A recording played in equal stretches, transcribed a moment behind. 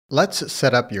Let's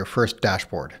set up your first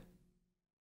dashboard.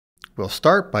 We'll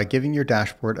start by giving your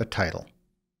dashboard a title.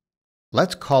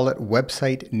 Let's call it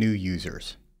Website New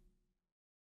Users.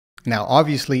 Now,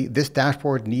 obviously, this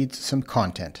dashboard needs some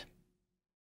content.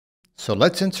 So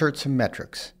let's insert some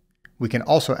metrics. We can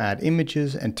also add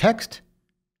images and text,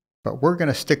 but we're going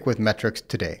to stick with metrics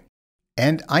today.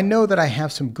 And I know that I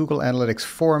have some Google Analytics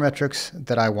 4 metrics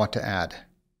that I want to add.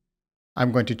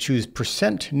 I'm going to choose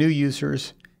 % new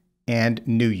users and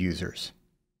new users.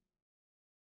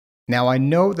 Now I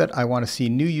know that I want to see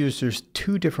new users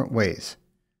two different ways,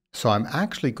 so I'm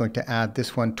actually going to add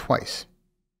this one twice.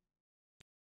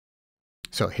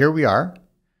 So here we are.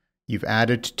 You've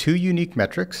added two unique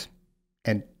metrics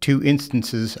and two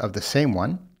instances of the same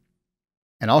one,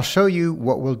 and I'll show you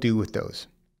what we'll do with those.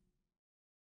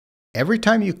 Every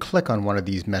time you click on one of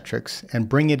these metrics and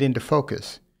bring it into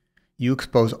focus, you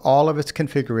expose all of its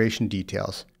configuration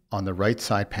details on the right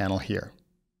side panel here.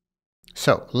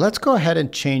 So let's go ahead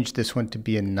and change this one to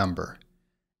be a number.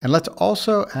 And let's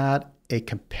also add a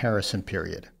comparison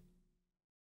period.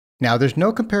 Now there's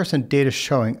no comparison data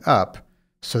showing up,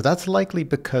 so that's likely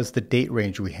because the date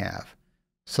range we have.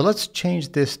 So let's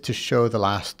change this to show the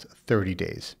last 30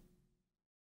 days.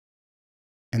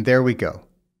 And there we go.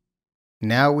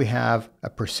 Now we have a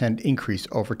 % increase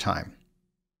over time.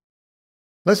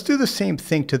 Let's do the same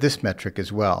thing to this metric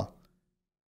as well.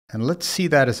 And let's see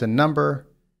that as a number,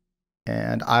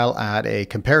 and I'll add a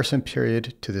comparison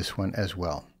period to this one as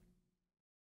well.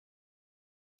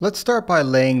 Let's start by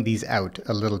laying these out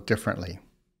a little differently.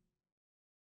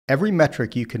 Every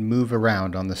metric you can move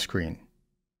around on the screen.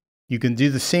 You can do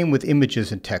the same with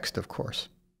images and text, of course.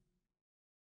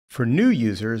 For new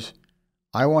users,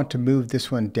 I want to move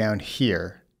this one down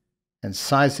here and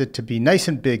size it to be nice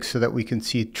and big so that we can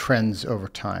see trends over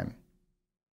time.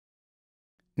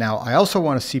 Now, I also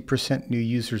want to see % new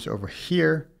users over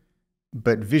here,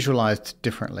 but visualized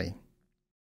differently.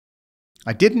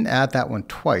 I didn't add that one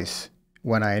twice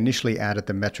when I initially added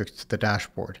the metrics to the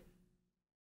dashboard,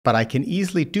 but I can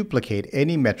easily duplicate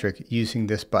any metric using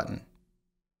this button.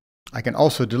 I can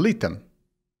also delete them.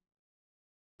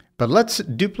 But let's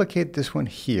duplicate this one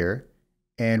here,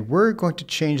 and we're going to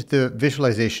change the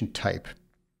visualization type.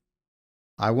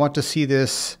 I want to see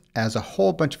this as a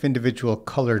whole bunch of individual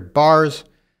colored bars,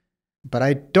 but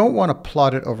I don't want to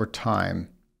plot it over time.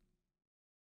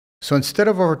 So instead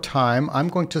of over time, I'm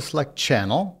going to select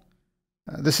channel.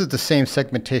 This is the same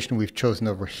segmentation we've chosen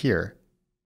over here.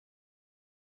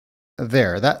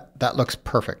 There, that looks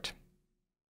perfect.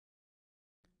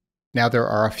 Now there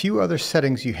are a few other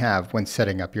settings you have when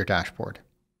setting up your dashboard.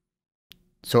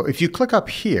 So if you click up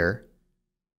here,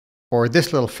 or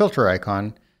this little filter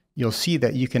icon, you'll see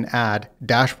that you can add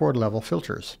dashboard level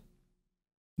filters.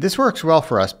 This works well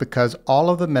for us because all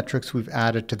of the metrics we've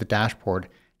added to the dashboard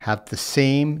have the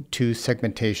same two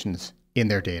segmentations in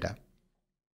their data.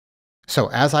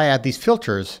 So as I add these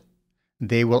filters,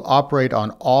 they will operate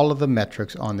on all of the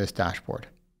metrics on this dashboard.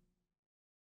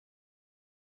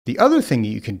 The other thing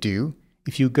you can do,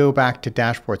 if you go back to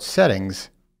dashboard settings,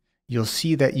 you'll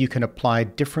see that you can apply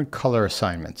different color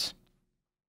assignments.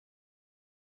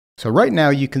 So right now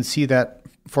you can see that,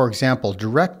 for example,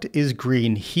 direct is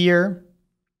green here,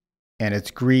 and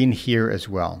it's green here as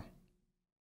well.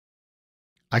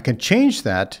 I can change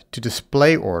that to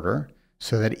display order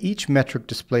so that each metric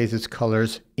displays its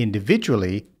colors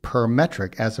individually per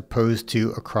metric as opposed to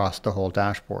across the whole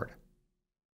dashboard.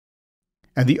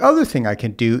 And the other thing I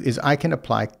can do is I can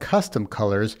apply custom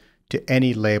colors to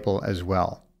any label as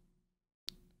well.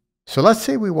 So let's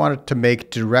say we wanted to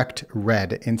make direct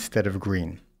red instead of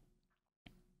green.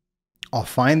 I'll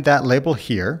find that label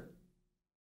here,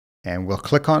 and we'll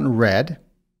click on red,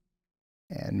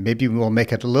 and maybe we'll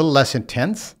make it a little less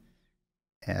intense,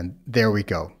 and there we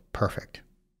go, perfect.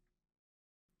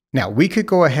 Now we could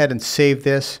go ahead and save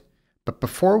this, but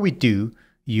before we do,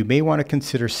 you may want to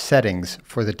consider settings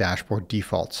for the dashboard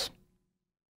defaults.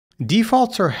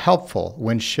 Defaults are helpful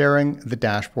when sharing the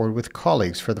dashboard with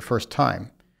colleagues for the first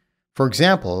time. For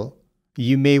example,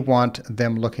 you may want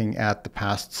them looking at the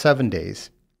past 7 days.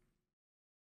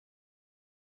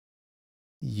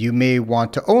 You may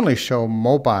want to only show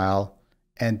mobile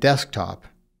and desktop.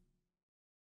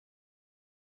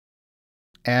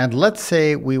 And let's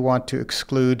say we want to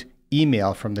exclude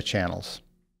email from the channels.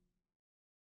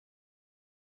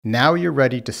 Now you're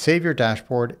ready to save your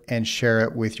dashboard and share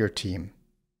it with your team.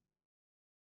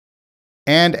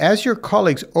 And as your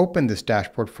colleagues open this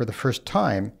dashboard for the first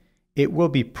time, it will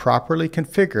be properly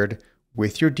configured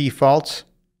with your defaults,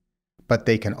 but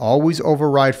they can always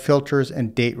override filters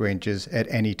and date ranges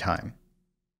at any time.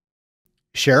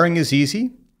 Sharing is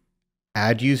easy.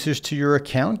 add users to your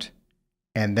account,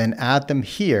 and then add them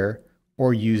here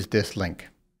or use this link.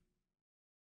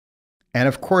 And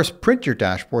of course, print your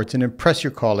dashboards and impress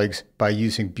your colleagues by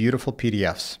using beautiful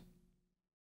PDFs.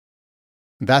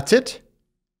 That's it.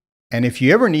 And if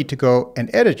you ever need to go and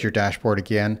edit your dashboard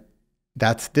again,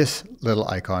 that's this little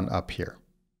icon up here.